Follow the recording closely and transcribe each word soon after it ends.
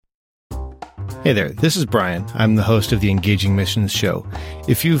Hey there, this is Brian. I'm the host of the Engaging Missions Show.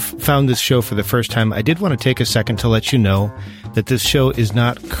 If you've found this show for the first time, I did want to take a second to let you know that this show is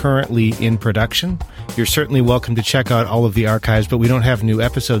not currently in production. You're certainly welcome to check out all of the archives, but we don't have new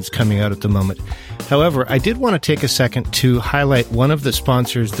episodes coming out at the moment. However, I did want to take a second to highlight one of the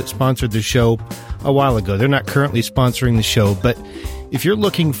sponsors that sponsored the show a while ago. They're not currently sponsoring the show, but if you're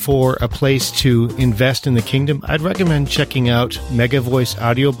looking for a place to invest in the kingdom, I'd recommend checking out Megavoice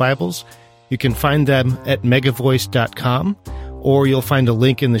Audio Bibles. You can find them at megavoice.com, or you'll find a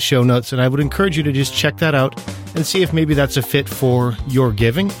link in the show notes, and I would encourage you to just check that out and see if maybe that's a fit for your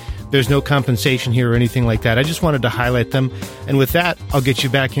giving. There's no compensation here or anything like that. I just wanted to highlight them, and with that, I'll get you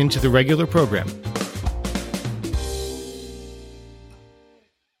back into the regular program.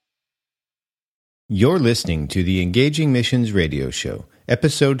 You're listening to the Engaging Missions Radio Show,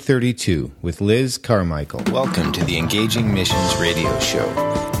 Episode 32, with Liz Carmichael. Welcome to the Engaging Missions Radio Show.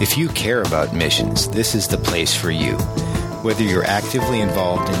 If you care about missions, this is the place for you. Whether you're actively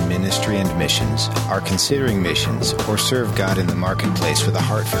involved in ministry and missions, are considering missions, or serve God in the marketplace with a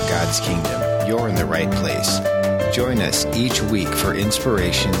heart for God's kingdom, you're in the right place. Join us each week for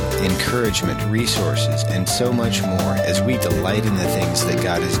inspiration, encouragement, resources, and so much more as we delight in the things that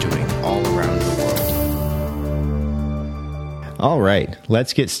God is doing all around the world. All right,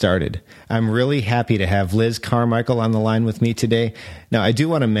 let's get started. I'm really happy to have Liz Carmichael on the line with me today. Now, I do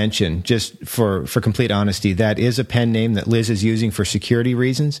want to mention, just for complete honesty, that is a pen name that Liz is using for security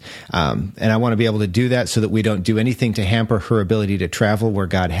reasons, and I want to be able to do that so that we don't do anything to hamper her ability to travel where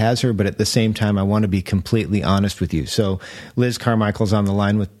God has her, but at the same time, I want to be completely honest with you. So Liz Carmichael's on the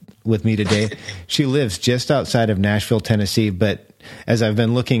line with me today. She lives just outside of Nashville, Tennessee, but as I've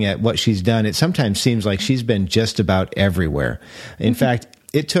been looking at what she's done, it sometimes seems like she's been just about everywhere. In fact,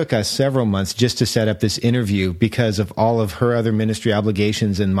 it took us several months just to set up this interview because of all of her other ministry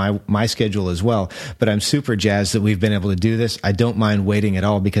obligations and my schedule as well. But I'm super jazzed that we've been able to do this. I don't mind waiting at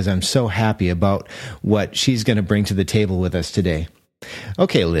all because I'm so happy about what she's going to bring to the table with us today.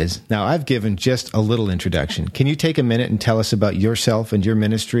 Okay, Liz, now I've given just a little introduction. Can you take a minute and tell us about yourself and your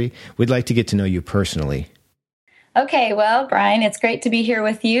ministry? We'd like to get to know you personally. Okay, well, Brian, it's great to be here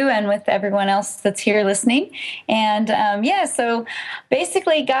with you and with everyone else that's here listening. And so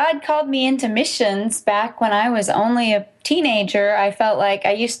basically God called me into missions back when I was only a teenager. I felt like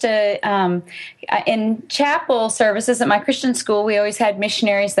I used to, in chapel services at my Christian school, we always had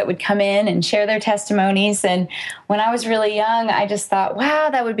missionaries that would come in and share their testimonies. And when I was really young, I just thought,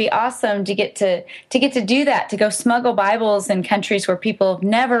 wow, that would be awesome to get to do that, to go smuggle Bibles in countries where people have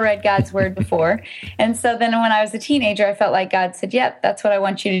never read God's Word before. And so then when I was a teenager, I felt like God said, yep, that's what I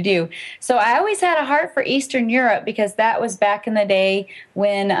want you to do. So I always had a heart for Eastern Europe because that was back in the day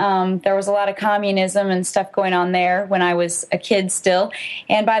when there was a lot of communism and stuff going on there when I was a kid still.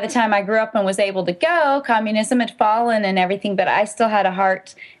 And by the time I grew up and was able to go, communism had fallen and everything, but I still had a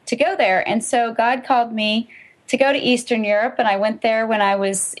heart to go there. And so God called me to go to Eastern Europe, and I went there when I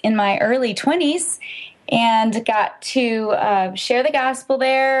was in my early 20s and got to share the gospel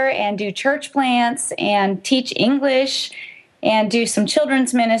there and do church plants and teach English and do some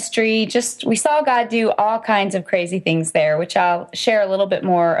children's ministry. We saw God do all kinds of crazy things there, which I'll share a little bit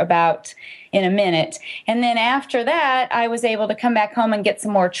more about in a minute. And then after that, I was able to come back home and get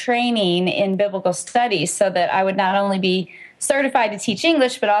some more training in biblical studies so that I would not only be certified to teach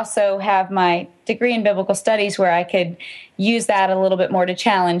English, but also have my degree in biblical studies where I could use that a little bit more to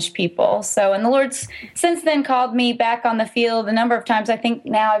challenge people. So, and the Lord's since then called me back on the field a number of times. I think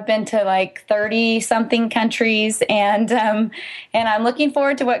now I've been to like 30-something countries, and I'm looking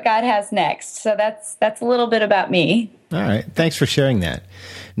forward to what God has next. So that's a little bit about me. All right. Thanks for sharing that.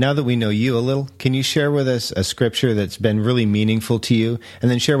 Now that we know you a little, can you share with us a scripture that's been really meaningful to you, and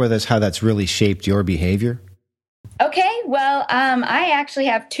then share with us how that's really shaped your behavior? Okay, well, I actually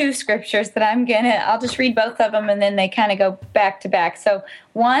have two scriptures that I'll just read both of them, and then they kind of go back to back. So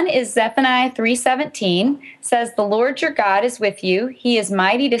one is Zephaniah 3:17, says, "The Lord your God is with you. He is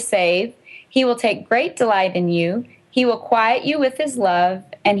mighty to save. He will take great delight in you. He will quiet you with his love,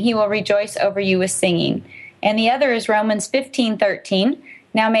 and he will rejoice over you with singing." And the other is Romans 15:13,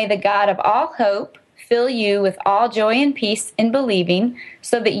 "Now may the God of all hope fill you with all joy and peace in believing,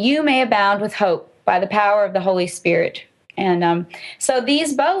 so that you may abound with hope by the power of the Holy Spirit." And so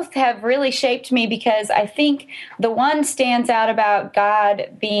these both have really shaped me because I think the one stands out about God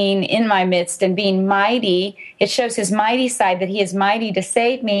being in my midst and being mighty. It shows his mighty side, that he is mighty to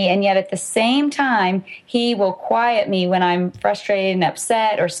save me, and yet at the same time, he will quiet me when I'm frustrated and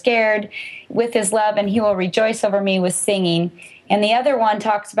upset or scared with his love, and he will rejoice over me with singing. And the other one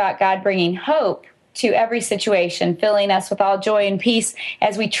talks about God bringing hope to every situation, filling us with all joy and peace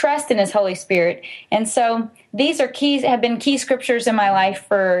as we trust in his Holy Spirit. And so these have been key scriptures in my life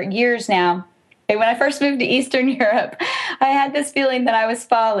for years now. When I first moved to Eastern Europe, I had this feeling that I was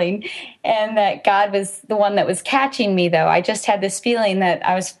falling and that God was the one that was catching me, though. I just had this feeling that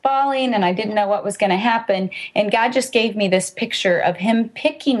I was falling and I didn't know what was going to happen. And God just gave me this picture of him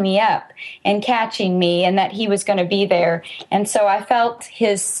picking me up and catching me and that he was going to be there. And so I felt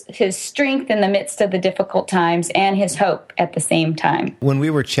his strength in the midst of the difficult times and his hope at the same time. When we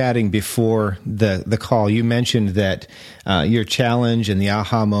were chatting before the call, you mentioned that your challenge and the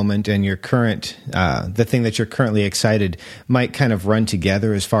aha moment and your current the thing that you're currently excited might kind of run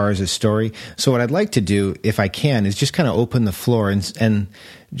together as far as a story. So what I'd like to do, if I can, is just kind of open the floor and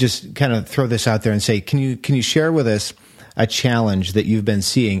just kind of throw this out there and say, can you share with us a challenge that you've been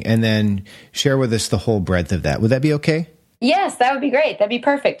seeing, and then share with us the whole breadth of that? Would that be okay? Yes, that would be great. That'd be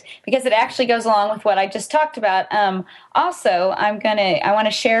perfect because it actually goes along with what I just talked about. Also, I want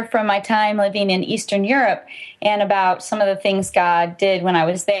to share from my time living in Eastern Europe and about some of the things God did when I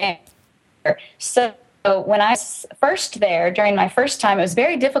was there. So when I was first there, during my first time, it was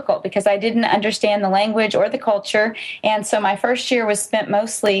very difficult because I didn't understand the language or the culture. And so my first year was spent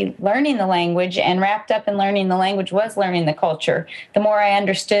mostly learning the language, and wrapped up in learning the language was learning the culture. The more I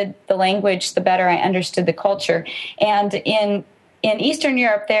understood the language, the better I understood the culture. And in Eastern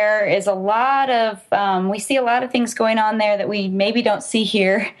Europe, there is a lot of we see a lot of things going on there that we maybe don't see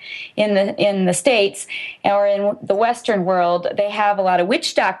here in the States or in the Western world. They have a lot of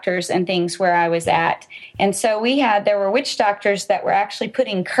witch doctors and things where I was at, and so there were witch doctors that were actually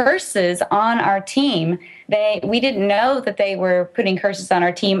putting curses on our team. We didn't know that they were putting curses on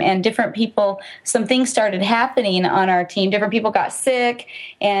our team, and different people, some things started happening on our team. Different people got sick,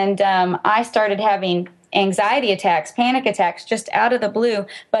 and I started having anxiety attacks, panic attacks, just out of the blue,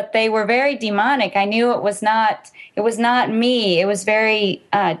 but they were very demonic. I knew it was not me. It was very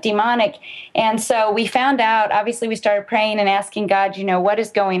demonic. And so we found out, obviously we started praying and asking God, what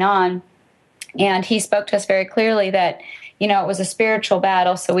is going on? And he spoke to us very clearly that, it was a spiritual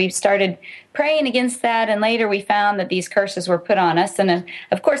battle. So we started praying against that. And later we found that these curses were put on us. And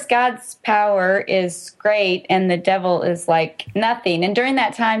of course, God's power is great and the devil is like nothing. And during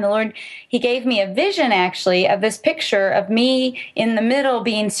that time, the Lord, he gave me a vision actually of this picture of me in the middle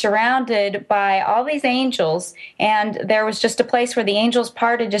being surrounded by all these angels. And there was just a place where the angels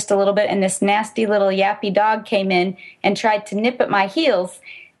parted just a little bit. And this nasty little yappy dog came in and tried to nip at my heels.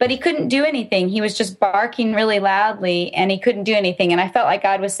 But he couldn't do anything. He was just barking really loudly, and he couldn't do anything. And I felt like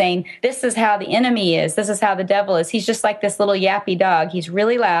God was saying, this is how the enemy is. This is how the devil is. He's just like this little yappy dog. He's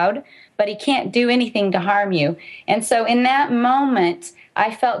really loud, but he can't do anything to harm you. And so in that moment,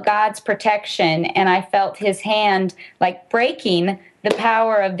 I felt God's protection, and I felt his hand like breaking the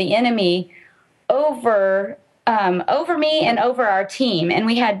power of the enemy over me and over our team. And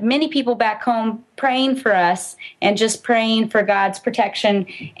we had many people back home praying for us and just praying for God's protection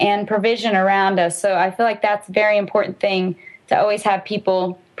and provision around us. So I feel like that's a very important thing to always have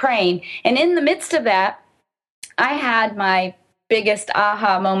people praying. And in the midst of that, I had my biggest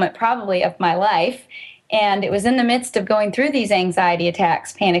aha moment probably of my life. And it was in the midst of going through these anxiety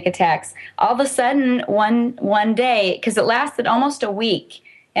attacks, panic attacks. All of a sudden, one day, because it lasted almost a week,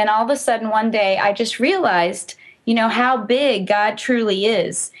 and all of a sudden one day I just realized, how big God truly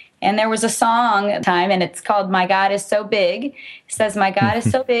is. And there was a song at the time, and it's called My God is So Big. It says, my God is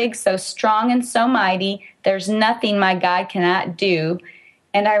so big, so strong and so mighty. There's nothing my God cannot do.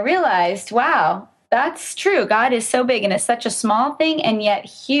 And I realized, wow, that's true. God is so big, and it's such a small thing and yet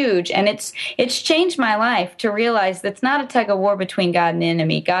huge. And it's changed my life to realize that it's not a tug of war between God and the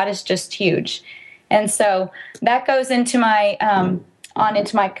enemy. God is just huge. And so that goes into my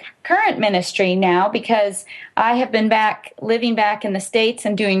into my current ministry now, because I have been living back in the States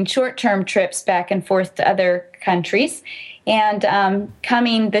and doing short-term trips back and forth to other countries. And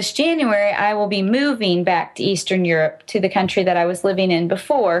coming this January, I will be moving back to Eastern Europe, to the country that I was living in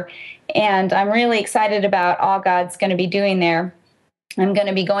before. And I'm really excited about all God's going to be doing there. I'm going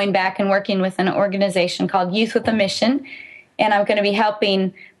to be going back and working with an organization called Youth with a Mission. And I'm going to be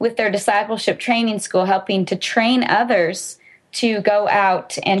helping with their discipleship training school, helping to train others to go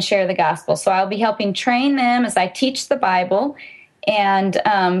out and share the gospel. So I'll be helping train them as I teach the Bible,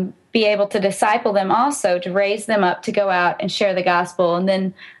 and be able to disciple them also, to raise them up to go out and share the gospel. And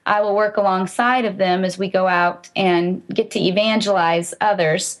then I will work alongside of them as we go out and get to evangelize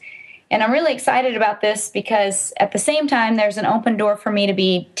others. And I'm really excited about this because at the same time, there's an open door for me to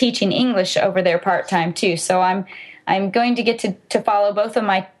be teaching English over there part-time too. So I'm going to get to follow both of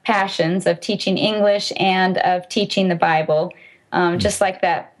my passions of teaching English and of teaching the Bible, just like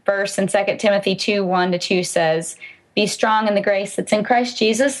that verse in 2 Timothy 2:1-2 says, "Be strong in the grace that's in Christ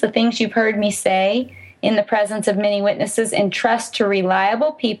Jesus. The things you've heard me say in the presence of many witnesses, entrust to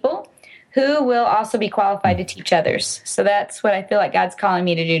reliable people who will also be qualified to teach others." So that's what I feel like God's calling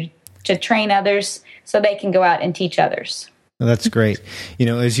me to do, to train others so they can go out and teach others. Well, that's great.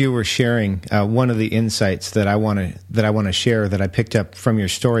 As you were sharing, one of the insights that I want to share that I picked up from your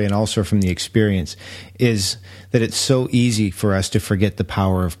story and also from the experience is that it's so easy for us to forget the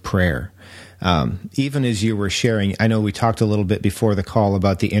power of prayer. Even as you were sharing, I know we talked a little bit before the call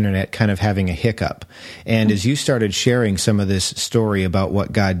about the internet kind of having a hiccup. And as you started sharing some of this story about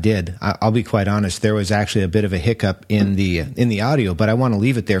what God did, I'll be quite honest, there was actually a bit of a hiccup in the audio, but I want to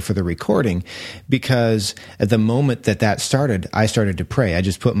leave it there for the recording because at the moment that started, I started to pray. I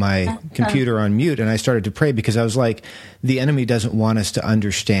just put my computer on mute and I started to pray because I was like, the enemy doesn't want us to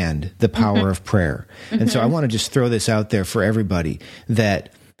understand the power of prayer. And so I want to just throw this out there for everybody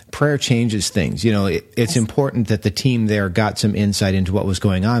that prayer changes things. It's important that the team there got some insight into what was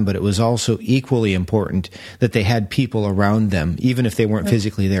going on, but it was also equally important that they had people around them, even if they weren't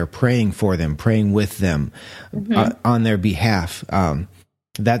physically there, praying for them, praying with them on their behalf.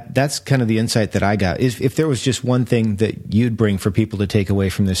 That's kind of the insight that I got. If there was just one thing that you'd bring for people to take away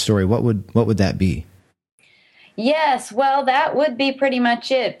from this story, what would that be? Yes, well, that would be pretty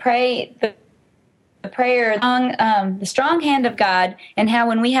much it. The prayer, the strong hand of God, and how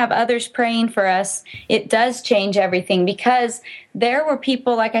when we have others praying for us, it does change everything, because there were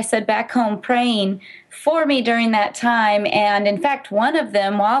people, like I said, back home praying for me during that time. And in fact, one of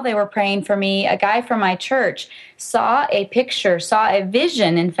them, while they were praying for me, a guy from my church saw a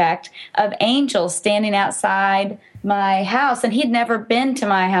vision, in fact, of angels standing outside my house. And he'd never been to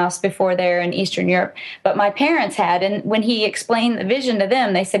my house before there in Eastern Europe, but my parents had. And when he explained the vision to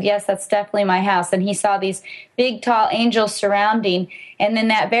them, they said, yes, that's definitely my house. And he saw these big, tall angels surrounding. And then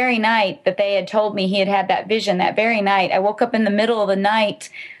that very night that they had told me he had that vision, that very night, I woke up in the middle of the night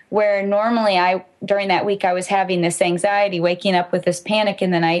where normally during that week I was having this anxiety, waking up with this panic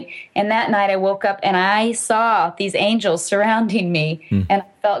in the night. And that night I woke up and I saw these angels surrounding me, and I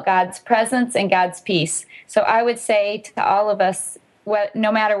felt God's presence and God's peace. So I would say to all of us, no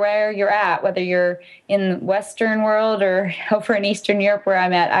matter where you're at, whether you're in the Western world or over in Eastern Europe where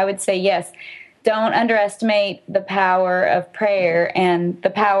I'm at, I would say, yes, don't underestimate the power of prayer and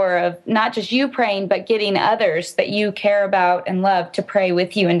the power of not just you praying, but getting others that you care about and love to pray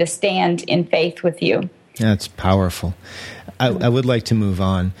with you and to stand in faith with you. That's powerful. I would like to move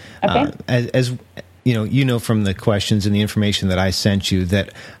on. Okay. As you know from the questions and the information that I sent you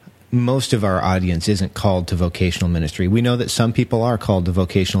that most of our audience isn't called to vocational ministry. We know that some people are called to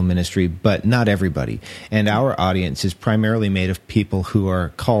vocational ministry, but not everybody. And our audience is primarily made of people who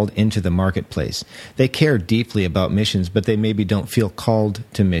are called into the marketplace. They care deeply about missions, but they maybe don't feel called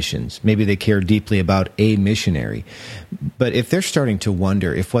to missions. Maybe they care deeply about a missionary. But if they're starting to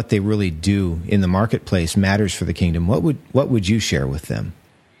wonder if what they really do in the marketplace matters for the kingdom, what would you share with them?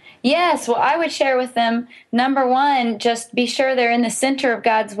 Yes, well, I would share with them, number one, just be sure they're in the center of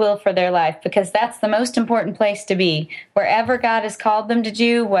God's will for their life, because that's the most important place to be. Wherever God has called them to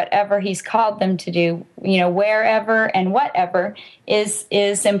do, whatever He's called them to do, wherever and whatever is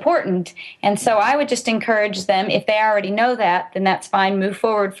important. And so I would just encourage them, if they already know that, then that's fine, move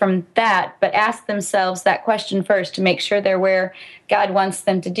forward from that, but ask themselves that question first to make sure they're where God wants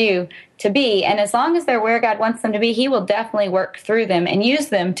them to be. And as long as they're where God wants them to be, He will definitely work through them and use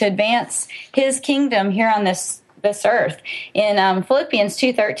them to advance His kingdom here on this earth. In Philippians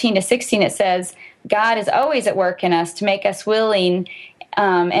 2:13-16, it says, God is always at work in us to make us willing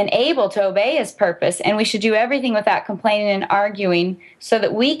and able to obey His purpose, and we should do everything without complaining and arguing, so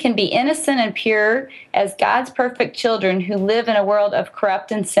that we can be innocent and pure as God's perfect children who live in a world of corrupt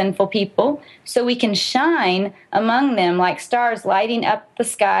and sinful people, so we can shine among them like stars lighting up the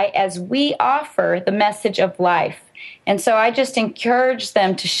sky as we offer the message of life. And so I just encourage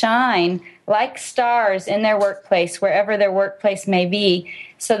them to shine like stars in their workplace, wherever their workplace may be,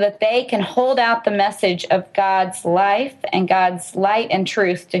 so that they can hold out the message of God's life and God's light and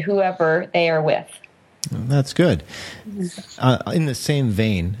truth to whoever they are with. That's good. In the same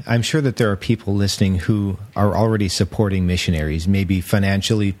vein, I'm sure that there are people listening who are already supporting missionaries, maybe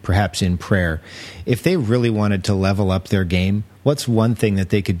financially, perhaps in prayer. If they really wanted to level up their game, what's one thing that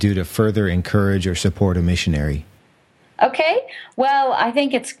they could do to further encourage or support a missionary? Okay. Well, I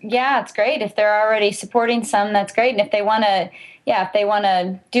think it's great. If they're already supporting some, that's great. And if they want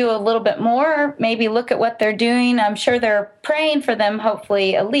to do a little bit more, maybe look at what they're doing. I'm sure they're praying for them,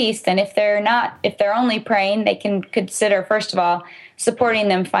 hopefully, at least. And if they're only praying, they can consider, first of all, supporting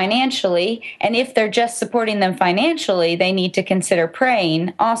them financially. And if they're just supporting them financially, they need to consider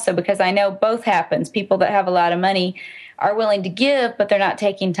praying also, because I know both happens. People that have a lot of money are willing to give, but they're not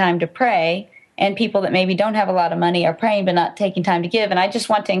taking time to pray. And people that maybe don't have a lot of money are praying but not taking time to give. And I just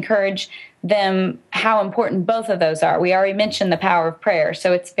want to encourage them how important both of those are. We already mentioned the power of prayer,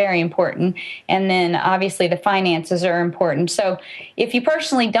 so it's very important. And then obviously the finances are important. So if you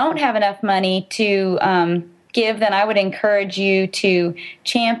personally don't have enough money to give, then I would encourage you to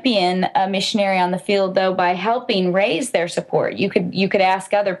champion a missionary on the field, though, by helping raise their support. You could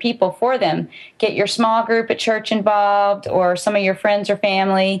ask other people for them. Get your small group at church involved, or some of your friends or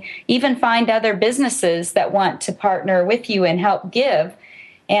family. Even find other businesses that want to partner with you and help give.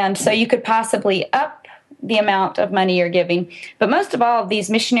 And so you could possibly up the amount of money you're giving. But most of all, these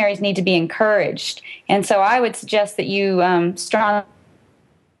missionaries need to be encouraged. And so I would suggest that you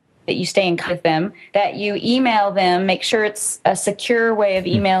that you stay in contact with them, that you email them, make sure it's a secure way of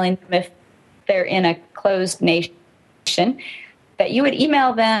emailing them if they're in a closed nation, that you would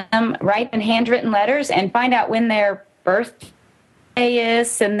email them, write in handwritten letters, and find out when their birthday is,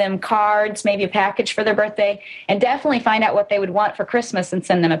 send them cards, maybe a package for their birthday, and definitely find out what they would want for Christmas and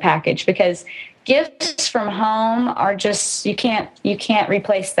send them a package, because gifts from home are just, you can't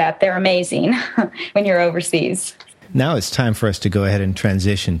replace that. They're amazing when you're overseas. Now it's time for us to go ahead and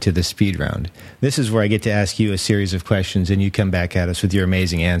transition to the speed round. This is where I get to ask you a series of questions and you come back at us with your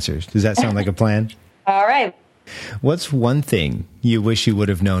amazing answers. Does that sound like a plan? All right. What's one thing you wish you would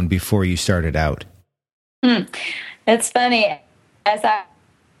have known before you started out? It's funny. As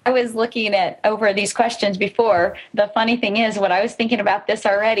I was looking over these questions before, the funny thing is, what I was thinking about this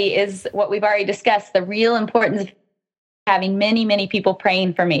already is what we've already discussed, the real importance of having many, many people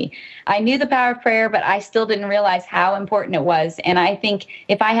praying for me. I knew the power of prayer, but I still didn't realize how important it was. And I think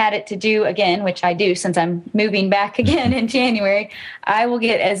if I had it to do again, which I do since I'm moving back again in January, I will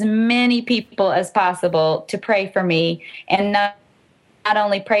get as many people as possible to pray for me, and not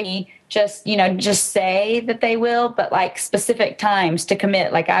only pray, just say that they will, but like specific times to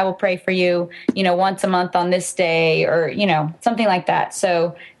commit. Like, I will pray for you, once a month on this day, or, something like that.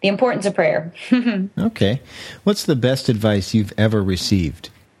 So the importance of prayer. Okay. What's the best advice you've ever received?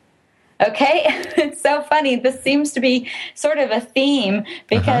 Okay. It's so funny. This seems to be sort of a theme,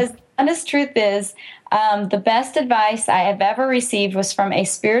 because the honest truth is, the best advice I have ever received was from a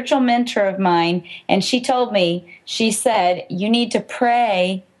spiritual mentor of mine. And she said, you need to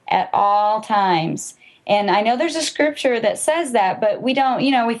pray at all times. And I know there's a scripture that says that, but we don't,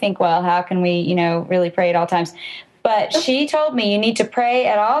 we think, well, how can we, really pray at all times? But she told me you need to pray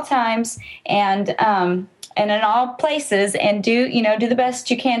at all times and in all places, and do the best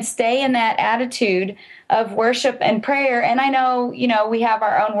you can. Stay in that attitude of worship and prayer. And I know, we have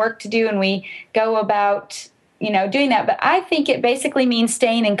our own work to do, and we go about, doing that. But I think it basically means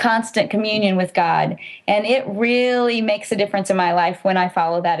staying in constant communion with God. And it really makes a difference in my life when I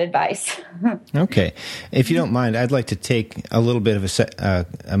follow that advice. Okay. If you don't mind, I'd like to take a little bit of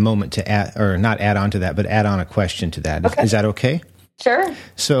a moment to add, or not add on to that, but add on a question to that. Okay. Is that okay? Sure.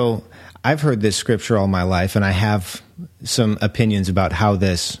 So I've heard this scripture all my life, and I have some opinions about how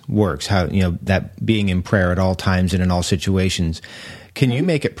this works, how, that being in prayer at all times and in all situations. Can you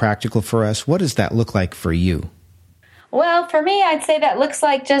make it practical for us? What does that look like for you? Well, for me, I'd say that looks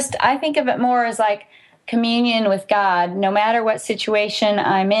like I think of it more as like communion with God. No matter what situation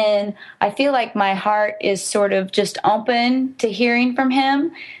I'm in, I feel like my heart is sort of just open to hearing from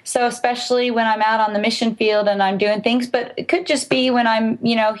Him. So especially when I'm out on the mission field and I'm doing things, but it could just be when I'm,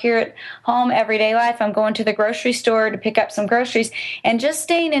 here at home, everyday life, I'm going to the grocery store to pick up some groceries, and just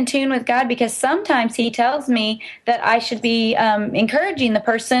staying in tune with God, because sometimes He tells me that I should be encouraging the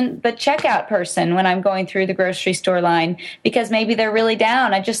checkout person when I'm going through the grocery store line, because maybe they're really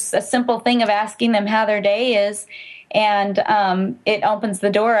down. A simple thing of asking them how their day is, and it opens the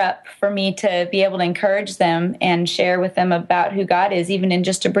door up for me to be able to encourage them and share with them about who God is, even in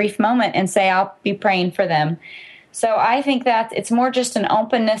just a brief moment, and say I'll be praying for them. So I think that it's more just an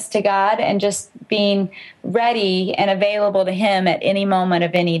openness to God and just being ready and available to Him at any moment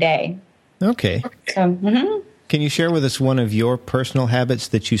of any day. Okay. So, Can you share with us one of your personal habits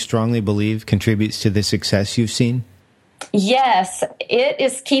that you strongly believe contributes to the success you've seen? Yes, it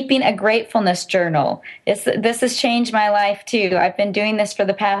is keeping a gratefulness journal. This has changed my life too. I've been doing this for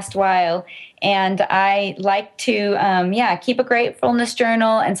the past while, and I like to, keep a gratefulness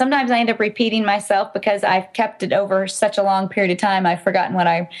journal. And sometimes I end up repeating myself because I've kept it over such a long period of time. I've forgotten what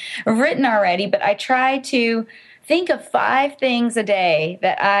I've written already, but I try to think of 5 things a day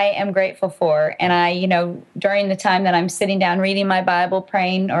that I am grateful for. And during the time that I'm sitting down reading my Bible,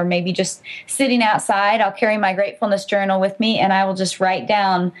 praying, or maybe just sitting outside, I'll carry my gratefulness journal with me, and I will just write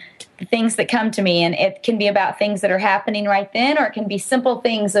down the things that come to me. And it can be about things that are happening right then, or it can be simple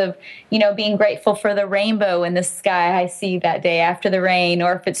things of, being grateful for the rainbow in the sky I see that day after the rain,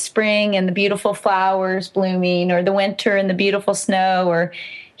 or if it's spring and the beautiful flowers blooming, or the winter and the beautiful snow, or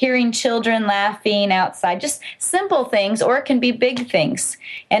hearing children laughing outside, just simple things, or it can be big things.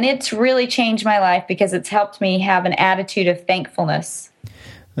 And it's really changed my life because it's helped me have an attitude of thankfulness.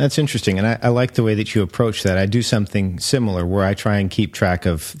 That's interesting, and I like the way that you approach that. I do something similar where I try and keep track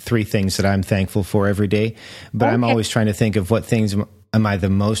of 3 things that I'm thankful for every day, but I'm always trying to think of what things am I the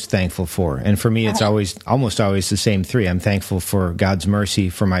most thankful for. And for me, it's almost always the same 3. I'm thankful for God's mercy,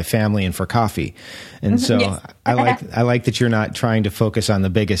 for my family, and for coffee. And so Yes. I like that you're not trying to focus on the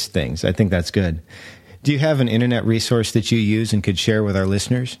biggest things. I think that's good. Do you have an internet resource that you use and could share with our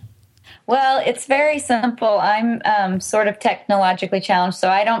listeners? Well, it's very simple. I'm sort of technologically challenged, so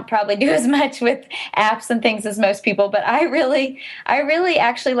I don't probably do as much with apps and things as most people, but I really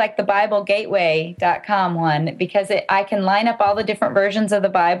actually like the BibleGateway.com one because I can line up all the different versions of the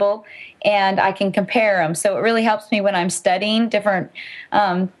Bible and I can compare them. So it really helps me when I'm studying different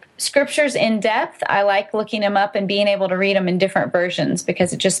scriptures in depth. I like looking them up and being able to read them in different versions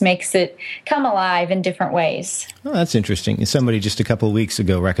because it just makes it come alive in different ways. Oh, that's interesting. Somebody just a couple of weeks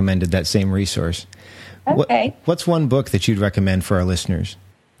ago recommended that same resource. Okay. What's one book that you'd recommend for our listeners?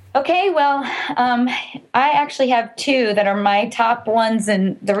 Okay, well, I actually have 2 that are my top ones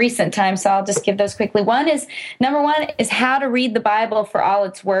in the recent time, so I'll just give those quickly. Number one is How to Read the Bible for All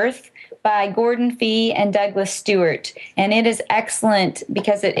It's Worth by Gordon Fee and Douglas Stewart. And it is excellent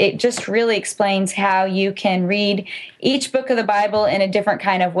because it just really explains how you can read each book of the Bible in a different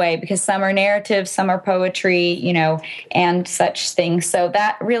kind of way, because some are narrative, some are poetry, and such things. So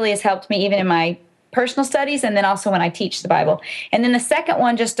that really has helped me even in my personal studies and then also when I teach the Bible. And then the second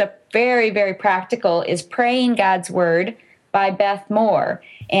one, just a very, very practical, is Praying God's Word by Beth Moore.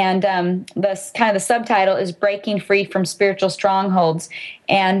 And the subtitle is Breaking Free from Spiritual Strongholds.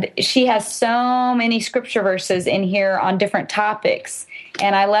 And she has so many scripture verses in here on different topics.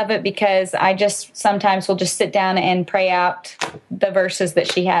 And I love it because I just sometimes will just sit down and pray out the verses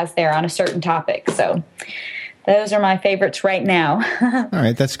that she has there on a certain topic. So those are my favorites right now. All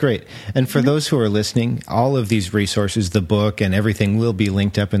right, that's great. And for those who are listening, all of these resources, the book and everything, will be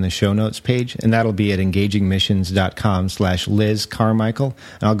linked up in the show notes page, and that'll be at engagingmissions.com/Liz Carmichael.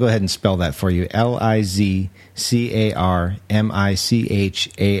 And I'll go ahead and spell that for you,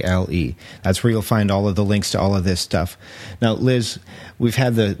 LizCarmichale. That's where you'll find all of the links to all of this stuff. Now, Liz, we've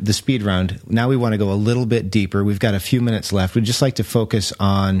had the speed round. Now we want to go a little bit deeper. We've got a few minutes left. We'd just like to focus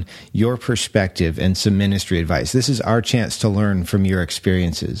on your perspective and some ministry advice. This is our chance to learn from your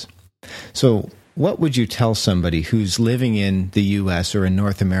experiences. So what would you tell somebody who's living in the U.S. or in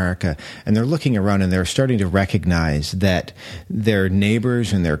North America, and they're looking around and they're starting to recognize that their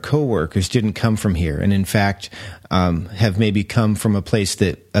neighbors and their coworkers didn't come from here, and in fact have maybe come from a place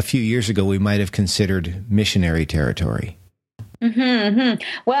that a few years ago we might have considered missionary territory?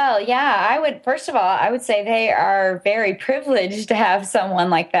 Well, yeah, first of all, I would say they are very privileged to have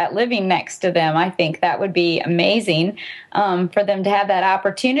someone like that living next to them. I think that would be amazing for them to have that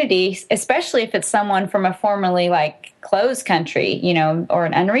opportunity, especially if it's someone from a formerly closed country, or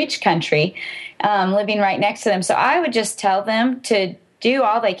an unreached country, living right next to them. So I would just tell them to do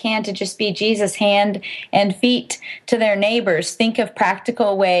all they can to just be Jesus' hand and feet to their neighbors. Think of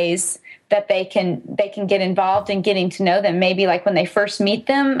practical ways that they can get involved in getting to know them. Maybe when they first meet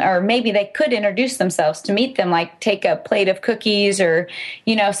them, or maybe they could introduce themselves to meet them, take a plate of cookies or,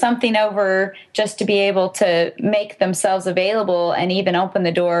 something over just to be able to make themselves available and even open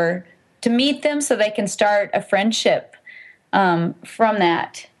the door to meet them so they can start a friendship from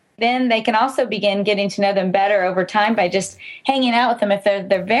that. Then they can also begin getting to know them better over time by just hanging out with them. If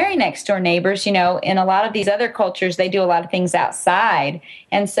they're very next door neighbors, in a lot of these other cultures, they do a lot of things outside.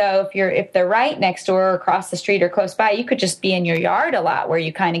 And so if they're right next door or across the street or close by, you could just be in your yard a lot where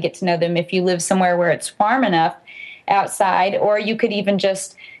you kind of get to know them if you live somewhere where it's warm enough outside. Or you could even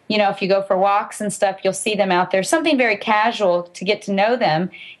just, if you go for walks and stuff, you'll see them out there. Something very casual to get to know them.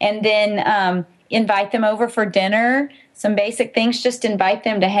 And then invite them over for dinner some basic things. Just invite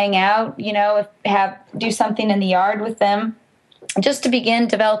them to hang out, do something in the yard with them, just to begin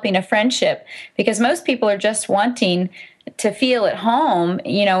developing a friendship, because most people are just wanting to feel at home,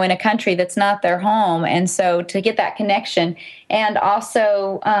 in a country that's not their home. And so to get that connection, and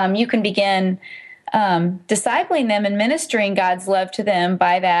also you can begin discipling them and ministering God's love to them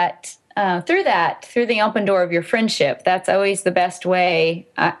by that, through the open door of your friendship. That's always the best way,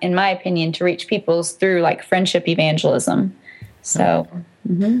 in my opinion, to reach people, through like friendship evangelism. So.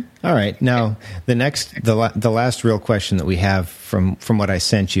 Mm-hmm. All right. Now, the last real question that we have from what I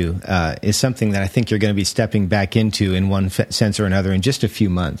sent you is something that I think you're going to be stepping back into in one sense or another in just a few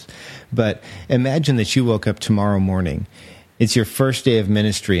months. But imagine that you woke up tomorrow morning. It's your first day of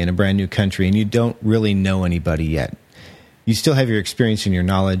ministry in a brand new country, and you don't really know anybody yet. You still have your experience and your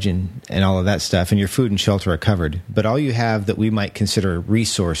knowledge and all of that stuff, and your food and shelter are covered. But all you have that we might consider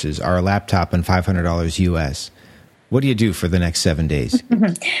resources are a laptop and $500 US. What do you do for the next 7 days?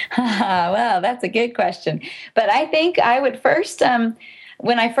 Well, that's a good question. But I think I would first,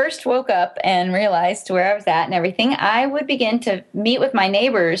 when I first woke up and realized where I was at and everything, I would begin to meet with my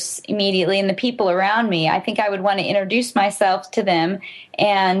neighbors immediately and the people around me. I think I would want to introduce myself to them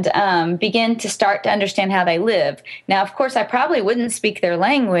and begin to start to understand how they live. Now, of course, I probably wouldn't speak their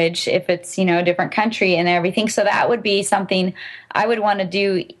language if it's, a different country and everything. So that would be something I would want to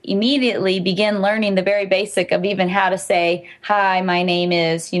do immediately, begin learning the very basic of even how to say, hi, my name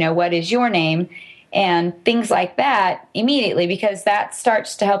is, what is your name? And things like that immediately, because that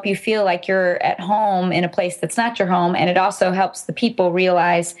starts to help you feel like you're at home in a place that's not your home. And it also helps the people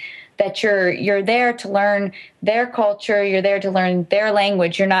realize that you're there to learn their culture, you're there to learn their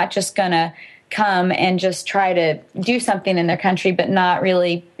language. You're not just going to come and just try to do something in their country, but not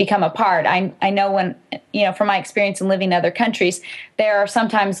really become a part. I know when, from my experience in living in other countries, there are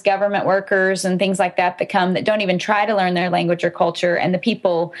sometimes government workers and things like that come that don't even try to learn their language or culture. And the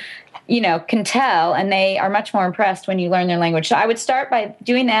people, can tell, and they are much more impressed when you learn their language. So I would start by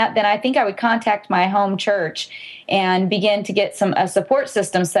doing that. Then I think I would contact my home church and begin to get a support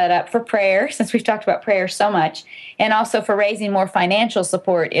system set up for prayer, since we've talked about prayer so much, and also for raising more financial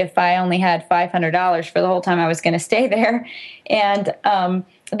support if I only had $500 for the whole time I was going to stay there. And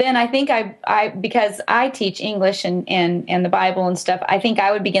then I think I because I teach English and the Bible and stuff, I think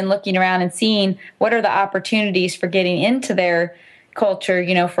I would begin looking around and seeing what are the opportunities for getting into their culture,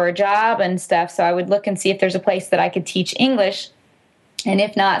 for a job and stuff. So I would look and see if there's a place that I could teach English, and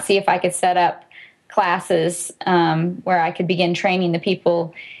if not, see if I could set up classes where I could begin training the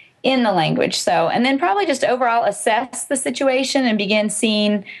people in the language. So, and then probably just overall assess the situation and begin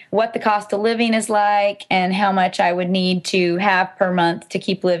seeing what the cost of living is like and how much I would need to have per month to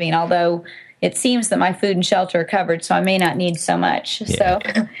keep living, although it seems that my food and shelter are covered, so I may not need so much. Yeah. So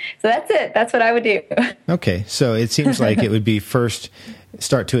that's it. That's what I would do. Okay. So it seems like it would be first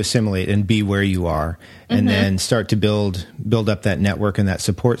start to assimilate and be where you are, and then start to build up that network and that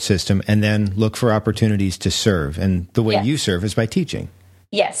support system, and then look for opportunities to serve. And the way you serve is by teaching.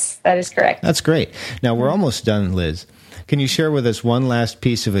 Yes, that is correct. That's great. Now, we're almost done, Liz. Can you share with us one last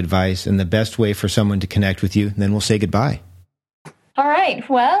piece of advice and the best way for someone to connect with you? And then we'll say goodbye. All right.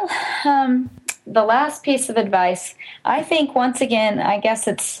 Well, the last piece of advice, I think, once again, I guess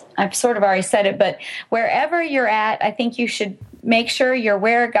I've sort of already said it, but wherever you're at, I think you should make sure you're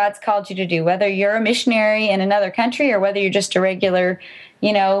where God's called you to do, whether you're a missionary in another country or whether you're just a regular,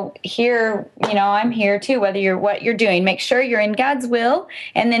 here, I'm here too, whether you're what you're doing, make sure you're in God's will.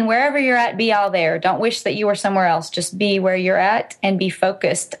 And then wherever you're at, be all there. Don't wish that you were somewhere else. Just be where you're at and be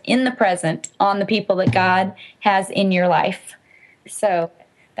focused in the present on the people that God has in your life. So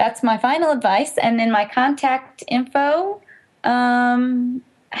that's my final advice. And then my contact info, I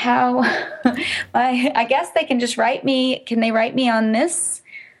guess they can just write me. Can they write me on this?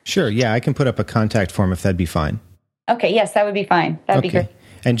 Sure. Yeah, I can put up a contact form if that'd be fine. Okay. Yes, that would be fine. That'd be great.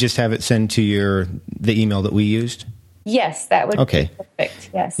 And just have it send to the email that we used? Yes, that would be perfect.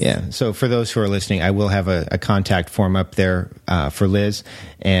 Yes. Yeah. So for those who are listening, I will have a contact form up there for Liz,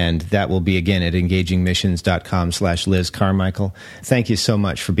 and that will be, again, at engagingmissions.com/Liz Carmichael. Thank you so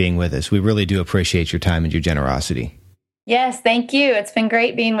much for being with us. We really do appreciate your time and your generosity. Yes, thank you. It's been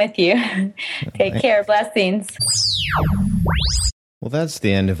great being with you. Take care. Blessings. Well, that's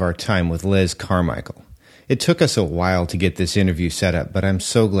the end of our time with Liz Carmichael. It took us a while to get this interview set up, but I'm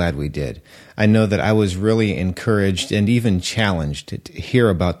so glad we did. I know that I was really encouraged and even challenged to hear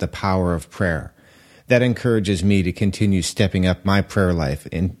about the power of prayer. That encourages me to continue stepping up my prayer life,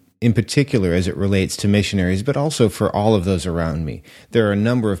 in particular as it relates to missionaries, but also for all of those around me. There are a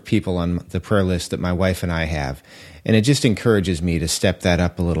number of people on the prayer list that my wife and I have, and it just encourages me to step that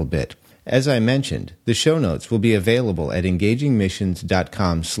up a little bit. As I mentioned, the show notes will be available at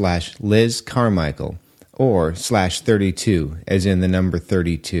engagingmissions.com/Liz Carmichael or /32, as in the number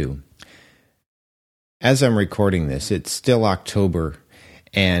 32. As I'm recording this, it's still October,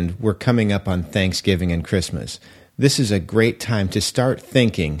 and we're coming up on Thanksgiving and Christmas. This is a great time to start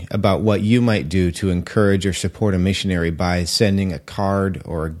thinking about what you might do to encourage or support a missionary by sending a card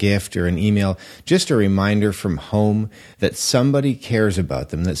or a gift or an email, just a reminder from home that somebody cares about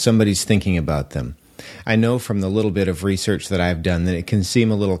them, that somebody's thinking about them. I know from the little bit of research that I've done that it can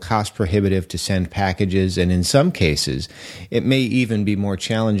seem a little cost prohibitive to send packages, and in some cases, it may even be more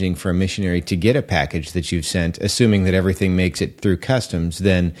challenging for a missionary to get a package that you've sent, assuming that everything makes it through customs,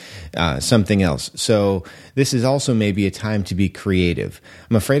 than something else. So this is also maybe a time to be creative.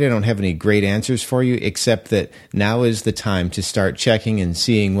 I'm afraid I don't have any great answers for you, except that now is the time to start checking and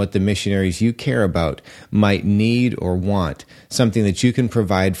seeing what the missionaries you care about might need or want, something that you can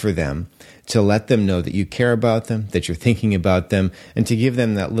provide for them, to let them know that you care about them, that you're thinking about them, and to give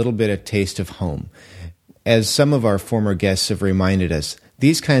them that little bit of taste of home. As some of our former guests have reminded us,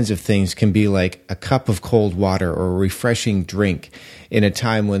 these kinds of things can be like a cup of cold water or a refreshing drink in a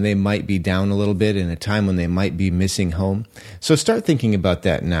time when they might be down a little bit, in a time when they might be missing home. So start thinking about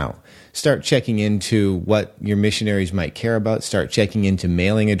that now. Start checking into what your missionaries might care about. Start checking into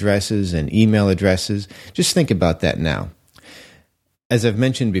mailing addresses and email addresses. Just think about that now. As I've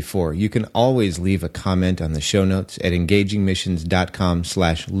mentioned before, you can always leave a comment on the show notes at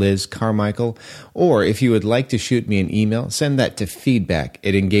engagingmissions.com/Liz Carmichael, or if you would like to shoot me an email, send that to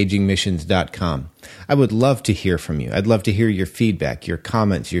feedback@engagingmissions.com. I would love to hear from you. I'd love to hear your feedback, your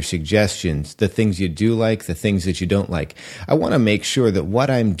comments, your suggestions, the things you do like, the things that you don't like. I want to make sure that what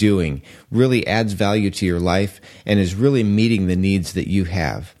I'm doing really adds value to your life and is really meeting the needs that you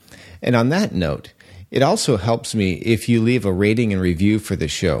have. And on that note, it also helps me if you leave a rating and review for the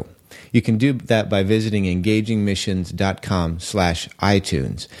show. You can do that by visiting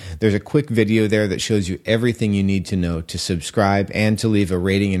engagingmissions.com/iTunes. There's a quick video there that shows you everything you need to know to subscribe and to leave a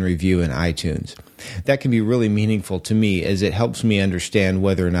rating and review in iTunes. That can be really meaningful to me as it helps me understand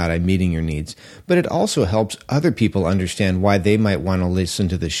whether or not I'm meeting your needs. But it also helps other people understand why they might want to listen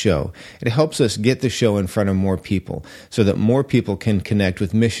to the show. It helps us get the show in front of more people so that more people can connect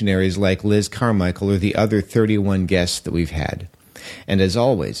with missionaries like Liz Carmichael or the other 31 guests that we've had. And as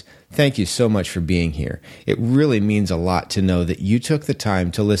always, thank you so much for being here. It really means a lot to know that you took the time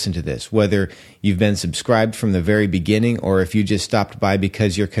to listen to this, whether you've been subscribed from the very beginning or if you just stopped by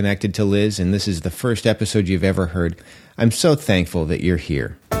because you're connected to Liz and this is the first episode you've ever heard. I'm so thankful that you're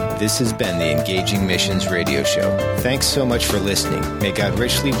here. This has been the Engaging Missions Radio Show. Thanks so much for listening. May God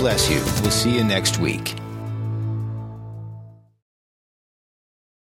richly bless you. We'll see you next week.